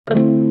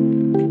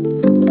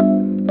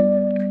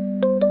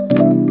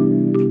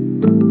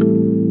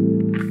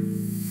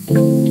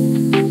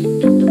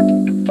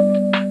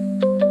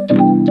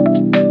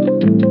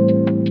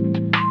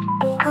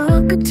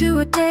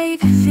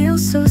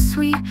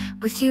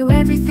you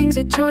everything's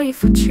a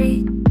joyful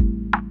treat.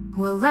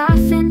 We'll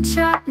laugh and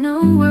chat, no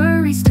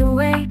worries to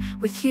weigh.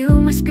 With you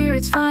my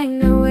spirits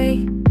find their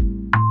way.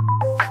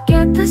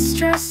 Forget the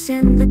stress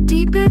and the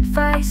deep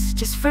advice.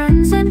 Just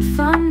friends and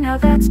fun, now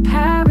that's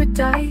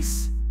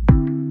paradise.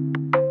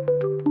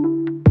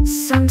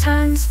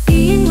 Sometimes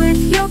being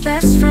with your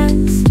best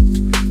friends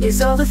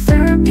is all the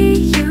therapy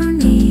you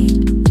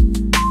need.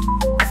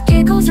 With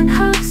giggles and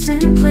hugs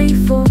and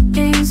playful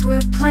games,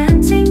 we're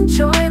planting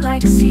joy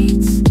like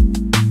seeds.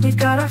 We've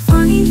got our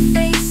funny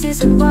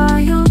faces and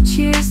wild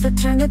cheers that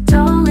turn the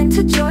dull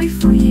into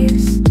joyful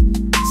years.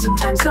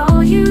 Sometimes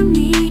all you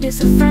need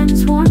is a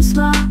friend's warm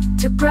smile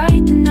to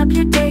brighten up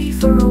your day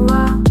for a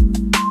while.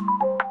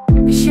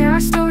 We share our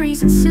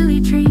stories and silly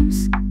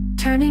dreams,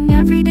 turning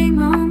everyday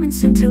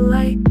moments into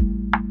light.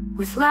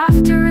 With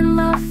laughter and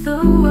love, the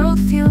world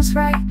feels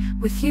right.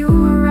 With you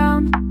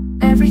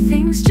around,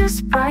 everything's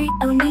just right.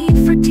 No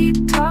need for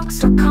deep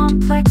talks or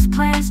complex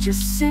plans,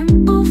 just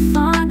simple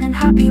fun and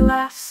happy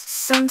laughs.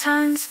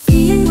 Sometimes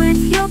being with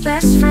your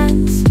best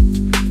friends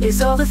is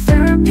all the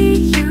therapy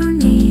you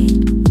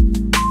need.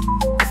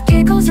 With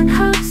giggles and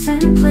hugs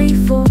and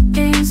playful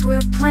games,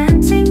 we're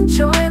planting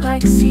joy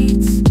like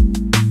seeds.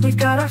 We've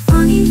got our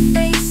funny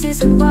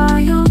faces and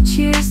wild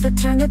cheers that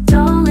turn the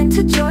dull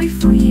into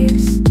joyful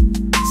years.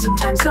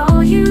 Sometimes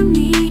all you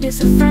need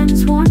is a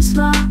friend's warm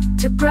smile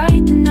to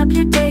brighten up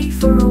your day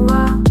for a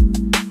while.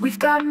 We've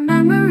got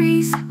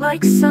memories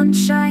like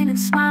sunshine and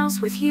smiles.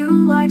 With you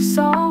life's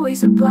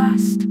always a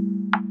blast.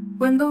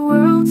 When the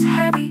world's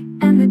heavy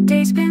and the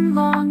day's been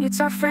long, it's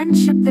our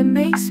friendship that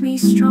makes me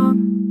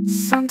strong.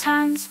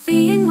 Sometimes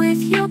being with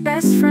your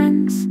best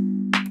friends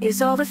is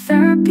all the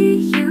therapy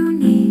you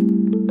need.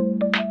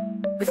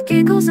 With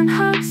giggles and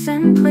hugs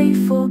and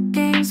playful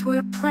games,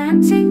 we're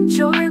planting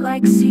joy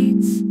like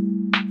seeds.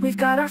 We've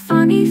got our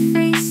funny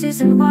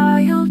faces and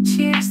wild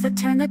cheers that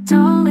turn the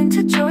dull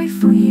into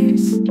joyful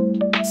years.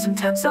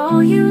 Sometimes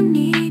all you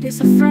need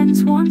is a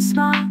friend's warm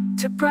smile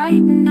to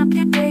brighten up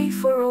your day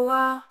for a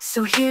while.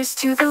 So here's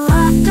to the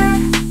laughter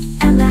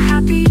and the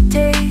happy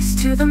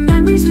days, to the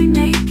memories we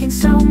make in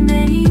so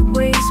many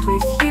ways.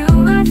 With you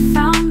I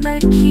found the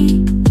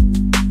key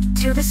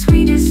to the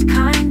sweetest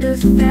kind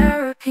of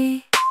therapy.